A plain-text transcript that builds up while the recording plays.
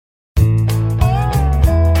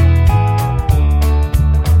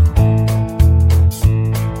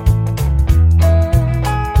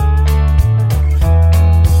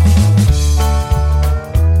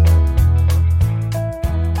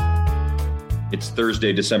It's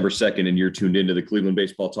Thursday, December 2nd, and you're tuned into the Cleveland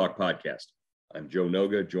Baseball Talk podcast. I'm Joe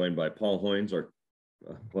Noga, joined by Paul Hoynes.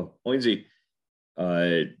 Hoynesy,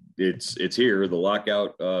 it's here. The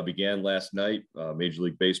lockout began last night. Major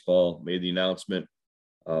League Baseball made the announcement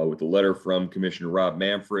with a letter from Commissioner Rob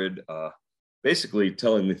Manfred, basically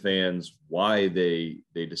telling the fans why they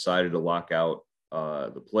decided to lock out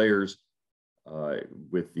the players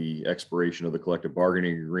with the expiration of the collective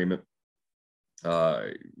bargaining agreement.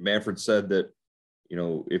 Manfred said that,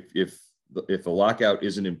 if a lockout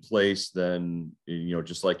isn't in place, then,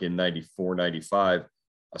 just like in 94, 95,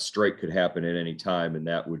 a strike could happen at any time, and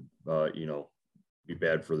that would, be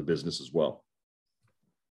bad for the business as well.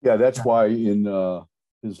 Yeah, that's why in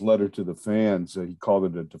his letter to the fans, he called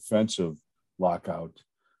it a defensive lockout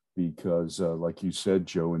because, like you said,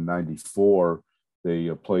 Joe, in 94, they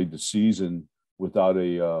played the season without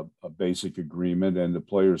a basic agreement, and the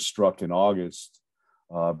players struck in August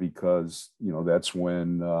because, that's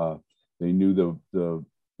when they knew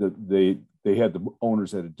they had the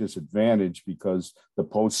owners at a disadvantage because the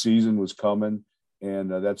postseason was coming,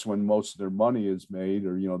 and that's when most of their money is made,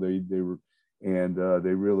 or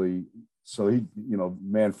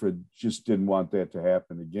Manfred just didn't want that to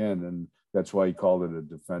happen again, and that's why he called it a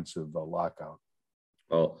defensive lockout.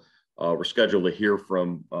 Well, we're scheduled to hear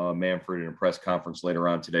from Manfred in a press conference later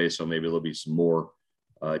on today, so maybe there'll be some more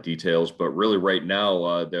details. But really, right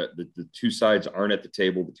now, the two sides aren't at the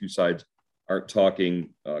table. The two sides aren't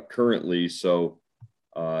talking currently. So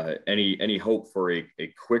any hope for a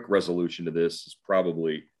quick resolution to this is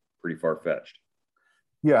probably pretty far-fetched.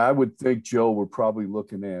 Yeah, I would think, Joe, we're probably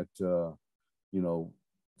looking at,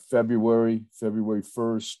 February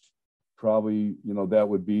 1st, probably, that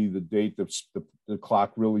would be the date that the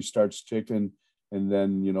clock really starts ticking. And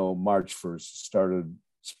then, March 1st started,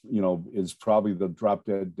 is probably the drop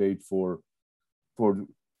dead date for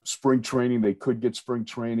spring training. They could get spring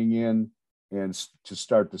training in and to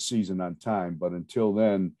start the season on time. But until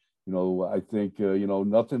then, I think,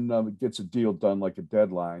 nothing gets a deal done like a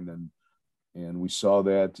deadline. And we saw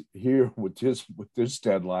that here with this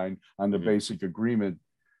deadline on the basic agreement,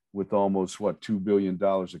 with almost $2 billion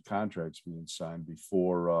of contracts being signed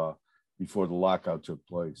before the lockout took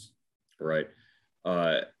place. Right.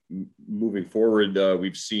 Moving forward,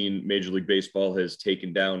 we've seen Major League Baseball has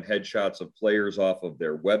taken down headshots of players off of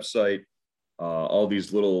their website. All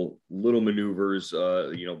these little maneuvers,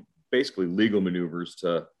 basically legal maneuvers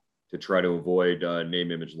to try to avoid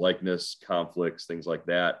name, image, likeness conflicts, things like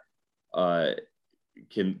that.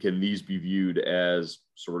 Can these be viewed as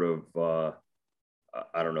sort of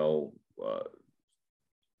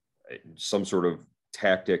some sort of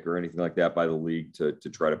tactic or anything like that by the league to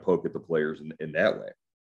try to poke at the players in that way?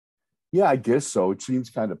 Yeah, I guess so. It seems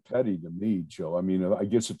kind of petty to me, Joe. I mean, I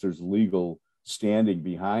guess if there's legal standing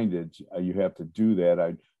behind it, you have to do that.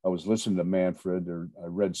 I was listening to Manfred, or I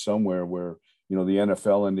read somewhere where, the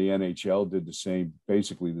NFL and the NHL did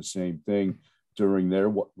basically the same thing during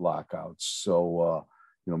their lockouts. So,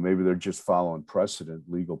 maybe they're just following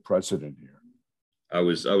legal precedent here. I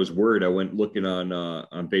was worried. I went looking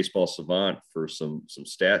on Baseball Savant for some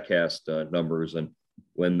StatCast numbers, and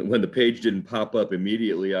when the page didn't pop up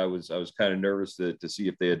immediately, I was kind of nervous to see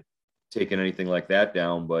if they had taken anything like that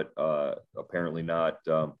down, but apparently not.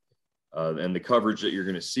 And the coverage that you're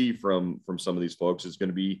going to see from some of these folks is going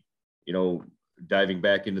to be, diving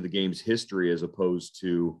back into the game's history as opposed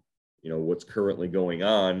to what's currently going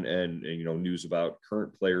on and news about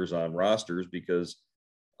current players on rosters, because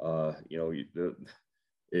that's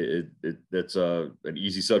an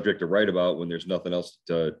easy subject to write about when there's nothing else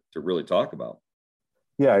to really talk about.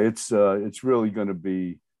 Yeah, it's really going to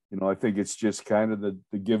be, I think it's just kind of the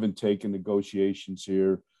give and take in negotiations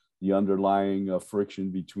here, the underlying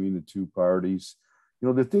friction between the two parties.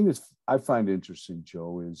 The thing is I find interesting,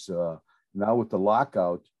 Joe, is now with the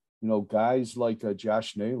lockout, guys like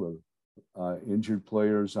Josh Naylor, injured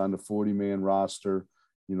players on the 40-man roster,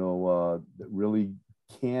 that really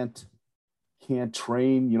can't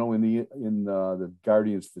train, in the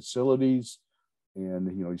Guardians facilities,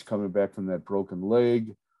 and he's coming back from that broken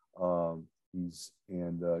leg. So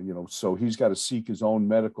he's got to seek his own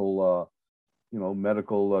medical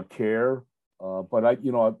care. But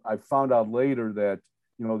I found out later that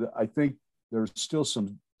I think there's still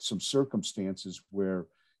some circumstances where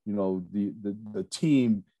the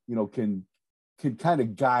team can kind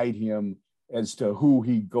of guide him as to who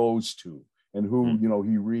he goes to and who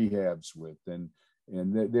he rehabs with, and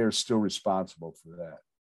they're still responsible for that.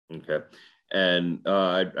 Okay. And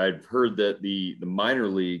I've heard that the minor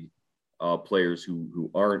league players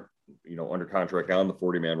who aren't under contract on the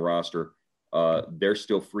 40-man roster, they're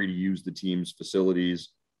still free to use the team's facilities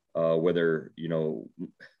whether,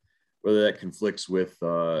 whether that conflicts with,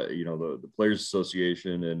 the Players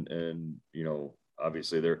Association and,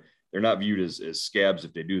 obviously they're not viewed as scabs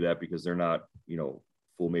if they do that because they're not,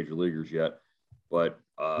 full major leaguers yet. But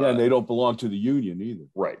and they don't belong to the union either.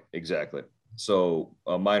 Right, exactly. So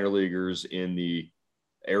minor leaguers in the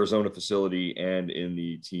Arizona facility and in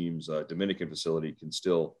the team's Dominican facility can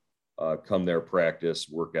still come there, practice,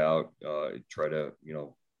 work out, try to,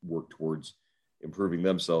 work towards improving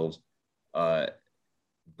themselves. But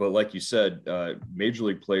like you said, major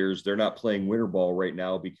league players, they're not playing winter ball right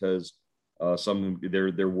now because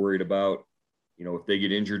they're worried about, if they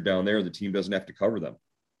get injured down there, the team doesn't have to cover them.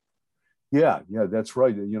 Yeah, that's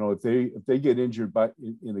right. If they get injured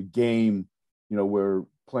in a game, where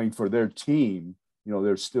playing for their team,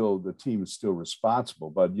 the team is still responsible.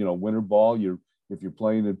 But winter ball, if you're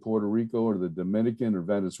playing in Puerto Rico or the Dominican or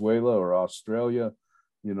Venezuela or Australia,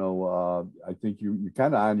 I think you're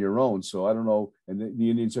kind of on your own. So I don't know. And the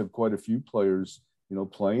Indians have quite a few players,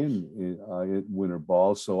 playing in winter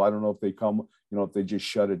ball. So I don't know if they come, if they just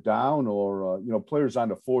shut it down or, players on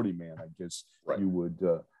the 40-man, I guess right. You would.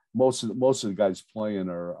 Most of the guys playing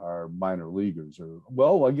are minor leaguers,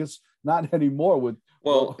 I guess not anymore.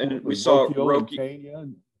 And we saw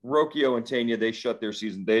Rocchio and Tena, they shut their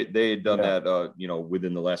season. They had done that,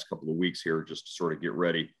 within the last couple of weeks here, just to sort of get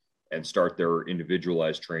ready and start their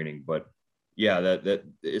individualized training. But yeah, that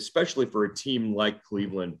especially for a team like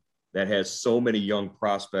Cleveland that has so many young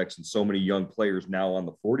prospects and so many young players now on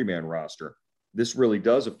the 40-man roster, this really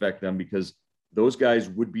does affect them because those guys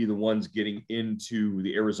would be the ones getting into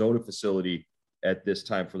the Arizona facility at this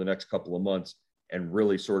time for the next couple of months and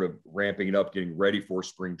really sort of ramping it up, getting ready for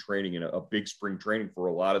spring training and a big spring training for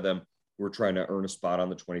a lot of them who are trying to earn a spot on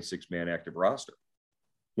the 26-man active roster.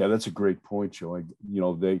 Yeah, that's a great point, Joe.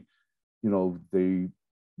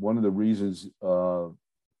 One of the reasons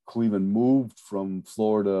Cleveland moved from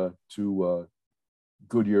Florida to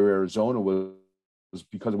Goodyear, Arizona was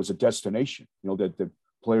because it was a destination, that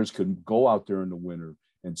players could go out there in the winter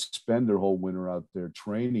and spend their whole winter out there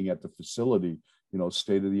training at the facility,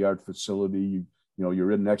 state-of-the-art facility.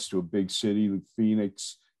 You're in next to a big city like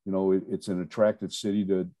Phoenix. It's an attractive city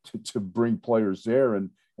to bring players there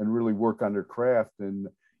and really work on their craft. And,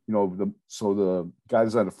 so the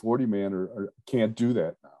guys on the 40-man can't do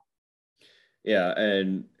that now. Yeah.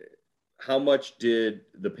 And how much did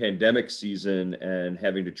the pandemic season and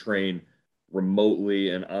having to train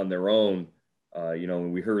remotely and on their own,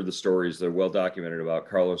 when we heard the stories that are well documented about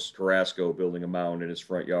Carlos Carrasco building a mound in his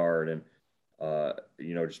front yard and,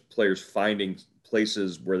 just players finding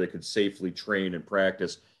places where they could safely train and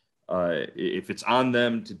practice. If it's on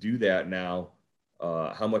them to do that now,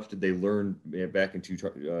 how much did they learn back in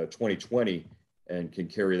 2020 and can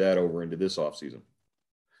carry that over into this offseason?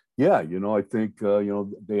 Yeah, I think,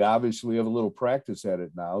 they obviously have a little practice at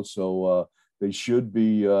it now. So they should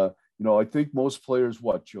be, I think most players,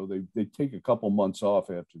 Joe, they take a couple months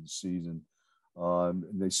off after the season. And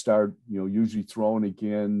they start, usually throwing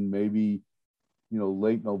again, maybe,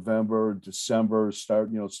 late November, December,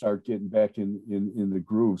 start getting back in the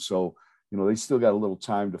groove. So, they still got a little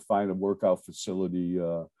time to find a workout facility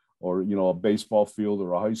or, a baseball field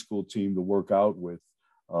or a high school team to work out with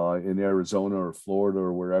in Arizona or Florida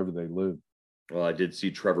or wherever they live. Well, I did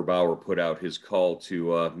see Trevor Bauer put out his call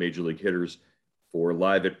to major league hitters for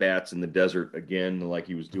live at bats in the desert again, like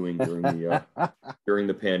he was doing during the during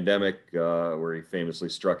the pandemic, where he famously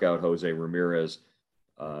struck out Jose Ramirez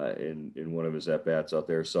in one of his at bats out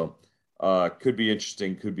there. So could be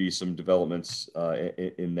interesting. Could be some developments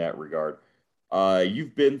in that regard.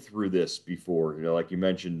 You've been through this before, like you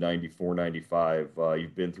mentioned, 94, 95.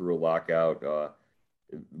 You've been through a lockout.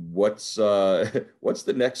 What's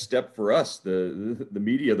the next step for us, the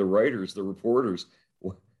media, the writers, the reporters?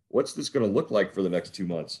 What's this going to look like for the next 2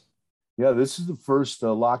 months? Yeah, this is the first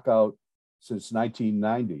lockout since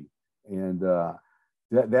 1990. And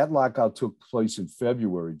that lockout took place in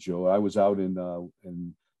February, Joe. I was out and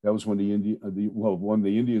that was when when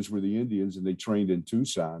the Indians were the Indians and they trained in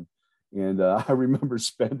Tucson. And I remember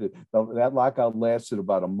that lockout lasted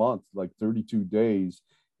about a month, like 32 days.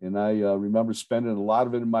 And I remember spending a lot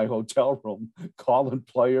of it in my hotel room, calling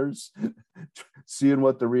players, seeing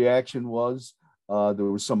what the reaction was. There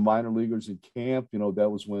were some minor leaguers in camp. That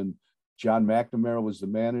was when John McNamara was the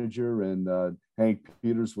manager and Hank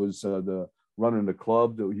Peters was running the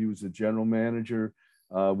club. He was the general manager.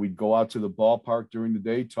 We'd go out to the ballpark during the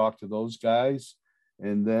day, talk to those guys,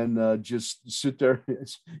 and then just sit there,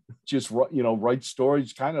 just write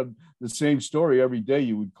stories. Kind of the same story every day.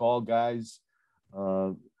 You would call guys,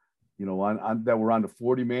 on that were on the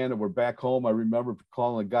 40 man that were back home. I remember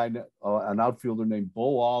calling a guy, an outfielder named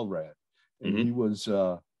Bo Allred, and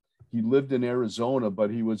he lived in Arizona,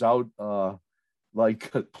 but he was out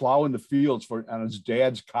like plowing the fields on his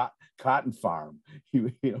dad's cotton farm. He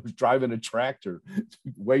was driving a tractor,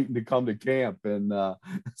 waiting to come to camp, and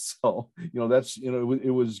so that's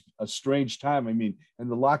it was a strange time. I mean, and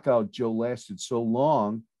the lockout, Joe, lasted so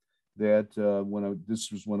long that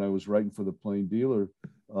this was when I was writing for the Plain Dealer.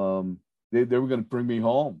 They were going to bring me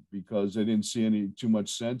home because they didn't see too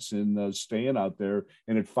much sense in staying out there,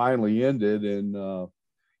 and it finally ended. And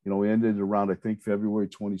ended around I think February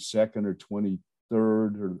 22nd or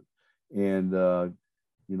 23rd,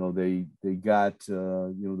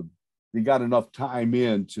 they got enough time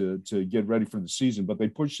in to get ready for the season, but they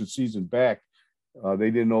pushed the season back. They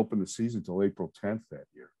didn't open the season until April 10th that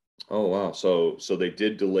year. Oh, wow. So they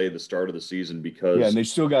did delay the start of the season because... Yeah, and they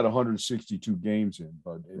still got 162 games in,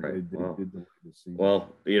 but right. they did delay the season.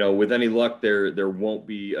 Well, with any luck, there won't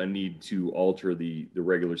be a need to alter the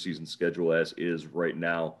regular season schedule as is right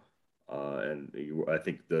now. And I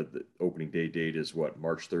think the opening day date is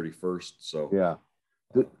March 31st. So yeah,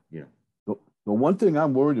 the one thing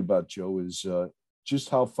I'm worried about, Joe, is just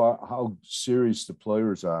how serious the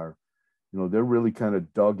players are. They're really kind of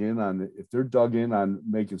if they're dug in on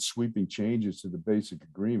making sweeping changes to the basic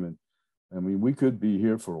agreement, I mean, we could be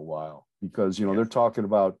here for a while because, they're talking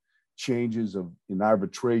about changes in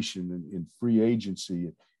arbitration and in free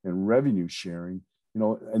agency and revenue sharing,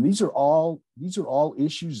 and these are all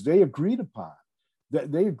issues they agreed upon.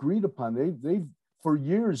 They've for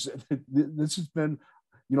years, this has been,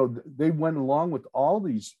 they went along with all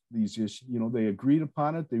these issues, they agreed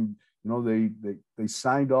upon it. They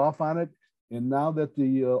signed off on it. And now that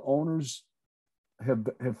the owners have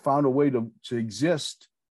found a way to exist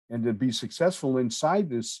and to be successful inside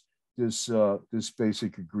this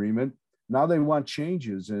basic agreement, now they want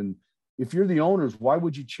changes. And if you're the owners, why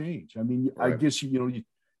would you change? I mean, right. I guess you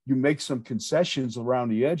make some concessions around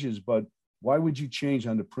the edges, but why would you change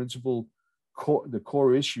on the the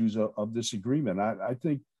core issues of this agreement? I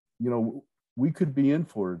think we could be in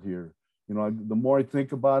for it here. The more I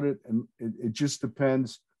think about it, and it just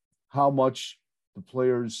depends how much the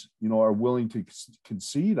players, are willing to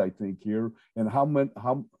concede, I think here, and how many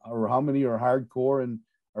are hardcore and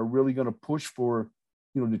are really going to push for,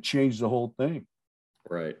 to change the whole thing.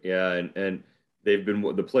 Right. Yeah. And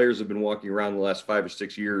the players have been walking around the last 5 or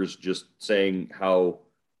 6 years, just saying how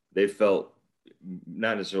they felt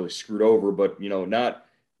not necessarily screwed over, but,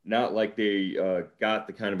 not like they got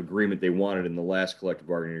the kind of agreement they wanted in the last collective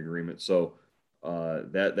bargaining agreement. So,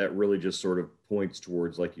 that really just sort of points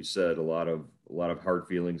towards, like you said, a lot of hard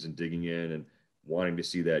feelings and digging in and wanting to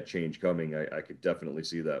see that change coming. I could definitely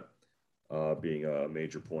see that being a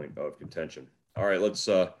major point of contention. All right,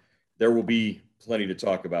 there will be plenty to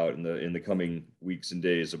talk about in the coming weeks and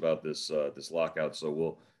days about this lockout.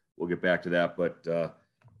 So we'll get back to that. But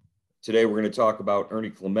today we're going to talk about Ernie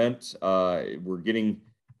Clement. We're getting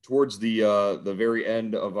towards the very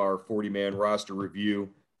end of our 40-man roster review.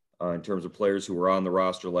 In terms of players who were on the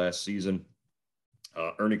roster last season,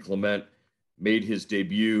 Ernie Clement made his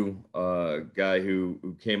debut, a guy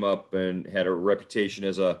who came up and had a reputation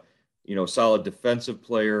as a, solid defensive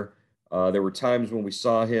player. There were times when we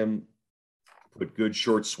saw him put good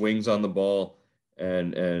short swings on the ball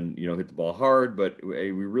and hit the ball hard, but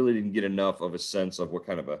we really didn't get enough of a sense of what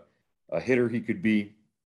kind of a hitter he could be.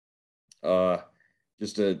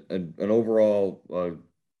 Just an overall,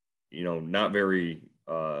 not very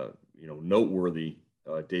noteworthy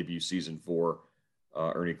debut season for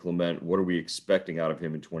Ernie Clement. What are we expecting out of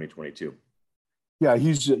him in 2022? Yeah,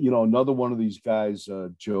 he's another one of these guys,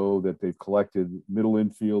 Joe, that they've collected, middle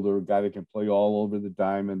infielder, a guy that can play all over the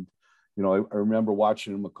diamond. I remember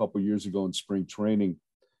watching him a couple of years ago in spring training.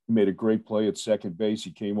 He made a great play at second base.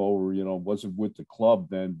 He came over, wasn't with the club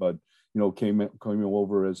then, but came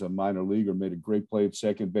over as a minor leaguer, made a great play at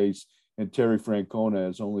second base. And Terry Francona,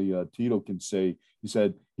 as only Tito can say, he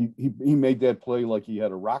said he made that play like he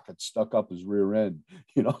had a rocket stuck up his rear end,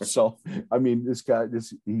 So, I mean, this guy,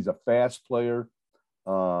 he's a fast player,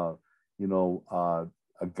 a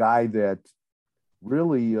guy that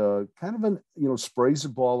really kind of sprays the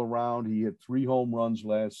ball around. He had 3 home runs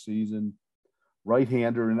last season,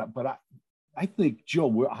 right-hander. But I think,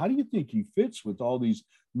 Joe, how do you think he fits with all these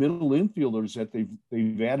middle infielders that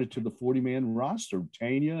they've added to the 40-man roster,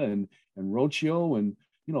 Tanya and Rocio, and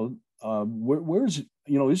where's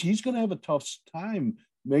he's going to have a tough time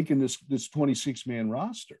making this 26-man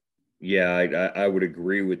roster. Yeah, I would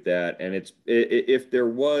agree with that. And if there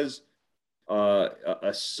was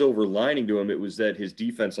a silver lining to him, it was that his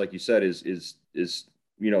defense, like you said, is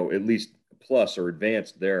at least plus or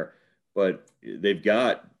advanced there. But they've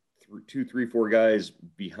got 2, 3, 4 guys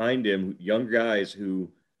behind him, young guys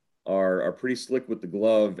who are pretty slick with the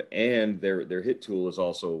glove, and their hit tool is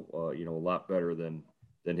also a lot better than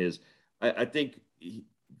his. I think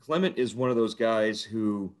Clement is one of those guys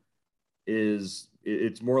who is,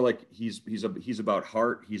 it's more like he's about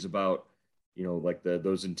heart. He's about like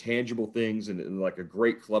those intangible things, and like a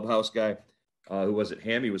great clubhouse guy. Who was it?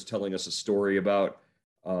 Hammy was telling us a story about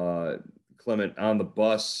Clement on the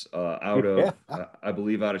bus out of I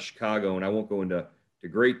believe out of Chicago, and I won't go into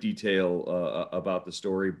great detail about the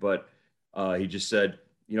story, but he just said,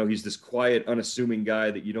 he's this quiet, unassuming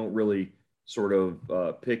guy that you don't really sort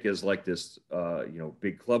of pick as like this,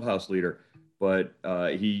 big clubhouse leader. But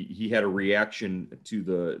he had a reaction to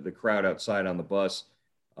the crowd outside on the bus,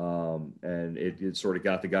 and it sort of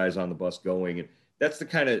got the guys on the bus going. And that's the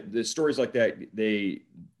kind of the stories like that. They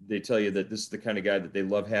tell you that this is the kind of guy that they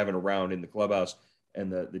love having around in the clubhouse,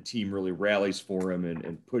 and the team really rallies for him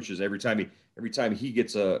and pushes every time he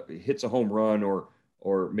hits a home run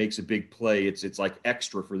or makes a big play. It's like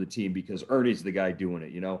extra for the team because Ernie's the guy doing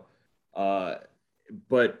it,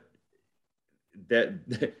 but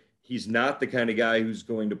that he's not the kind of guy who's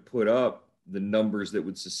going to put up the numbers that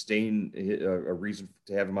would sustain a reason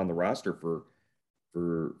to have him on the roster for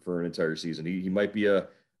an entire season. He might be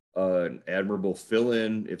an admirable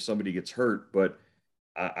fill-in if somebody gets hurt, but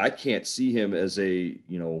I can't see him as a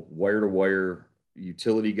wire-to-wire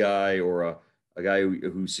utility guy or a guy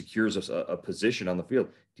who secures a position on the field.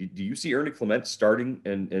 Do you see Ernie Clement starting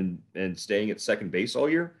and staying at second base all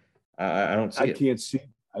year? I don't see it.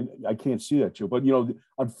 I can't see that, Joe. But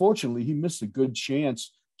unfortunately, he missed a good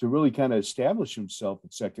chance to really kind of establish himself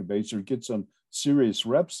at second base or get some serious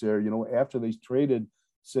reps there. After they traded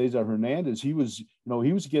Cesar Hernandez, he was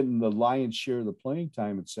getting the lion's share of the playing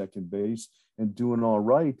time at second base and doing all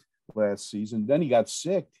right last season. Then he got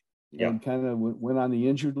sick and kind of went on the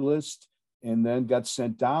injured list and then got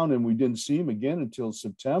sent down, and we didn't see him again until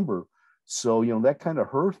September. So, that kind of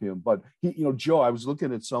hurt him. But Joe, I was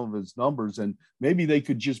looking at some of his numbers, and maybe they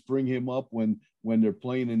could just bring him up when they're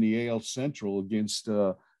playing in the AL Central against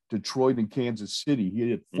Detroit and Kansas City. He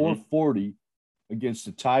hit 440 against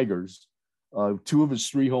the Tigers, 2 of his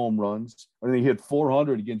 3 home runs, and he hit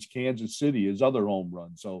 400 against Kansas City, his other home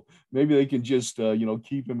run. So maybe they can just,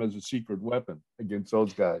 keep him as a secret weapon against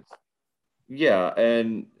those guys. Yeah,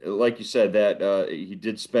 and like you said, that he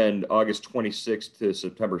did spend August 26th to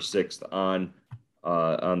September 6th on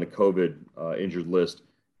the COVID injured list,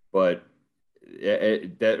 but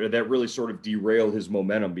that really sort of derailed his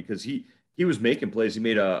momentum because he was making plays. He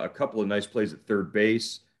made a couple of nice plays at third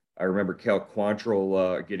base. I remember Cal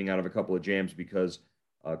Quantrill getting out of a couple of jams because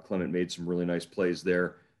Clement made some really nice plays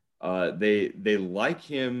there. They like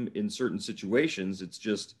him in certain situations. It's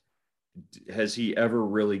just, is he ever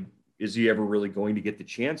really going to get the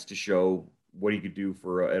chance to show what he could do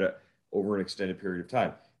for over an extended period of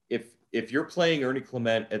time? If you're playing Ernie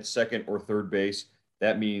Clement at second or third base,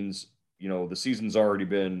 that means the season's already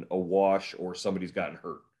been a wash or somebody's gotten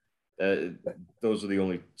hurt. Those are the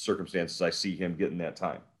only circumstances I see him getting that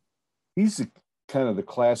time. He's kind of the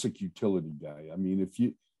classic utility guy. I mean,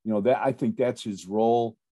 I think that's his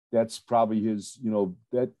role. That's probably his,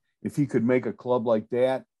 that if he could make a club like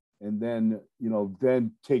that, and then,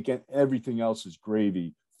 then take everything else as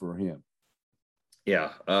gravy for him.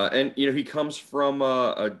 Yeah. And, he comes from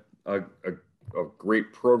a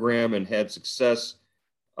great program and had success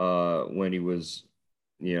when he was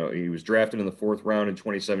drafted in the 4th round in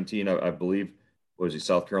 2017, I believe. Was he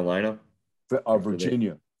South Carolina?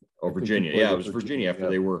 Virginia. Virginia. Yeah, it was Virginia after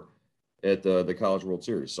they were at the College World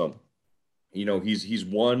Series. So, he's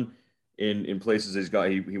won in places.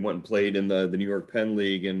 He went and played in the New York Penn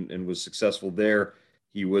League and was successful there.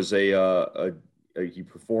 He was he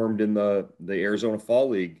performed in the Arizona Fall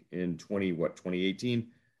League in 2018.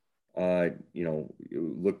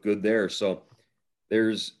 Looked good there. So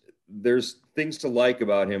there's things to like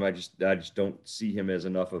about him. I just don't see him as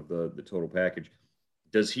enough of the total package.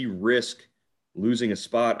 Does he risk losing a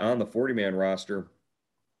spot on the 40-man roster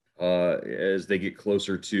as they get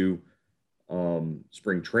closer to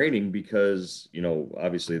spring training? Because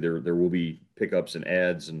obviously there will be pickups and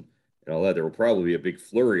ads and all that. There will probably be a big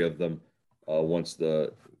flurry of them once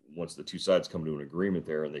the 2 sides come to an agreement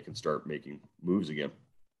there and they can start making moves again.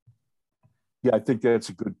 Yeah, I think that's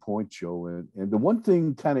a good point, Joe. And the one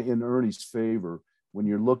thing kind of in Ernie's favor when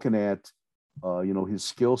you're looking at his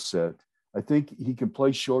skill set, I think he can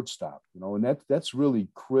play shortstop. And that's really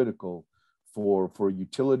critical for a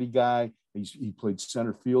utility guy. He played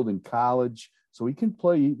center field in college, so he can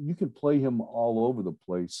play. You can play him all over the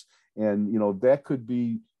place. And, that could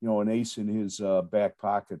be, an ace in his back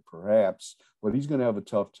pocket, perhaps, but he's going to have a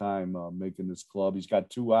tough time making this club. He's got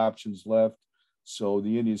 2 options left, so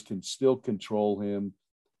the Indians can still control him.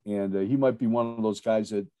 And he might be one of those guys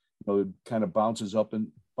that, kind of bounces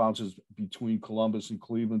between Columbus and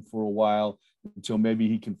Cleveland for a while until maybe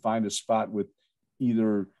he can find a spot with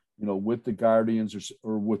either, with the Guardians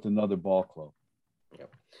or with another ball club. Yeah.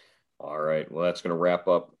 All right. Well, that's going to wrap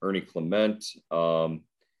up Ernie Clement.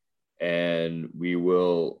 And we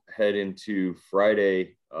will head into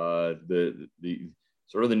Friday, the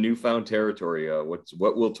sort of the newfound territory.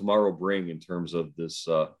 What will tomorrow bring in terms of this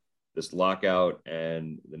lockout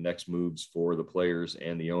and the next moves for the players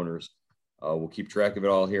and the owners? We'll keep track of it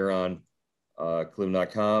all here on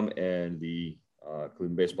Cleveland.com and the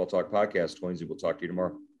Cleveland Baseball Talk podcast. Twinsy, we'll talk to you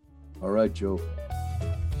tomorrow. All right, Joe.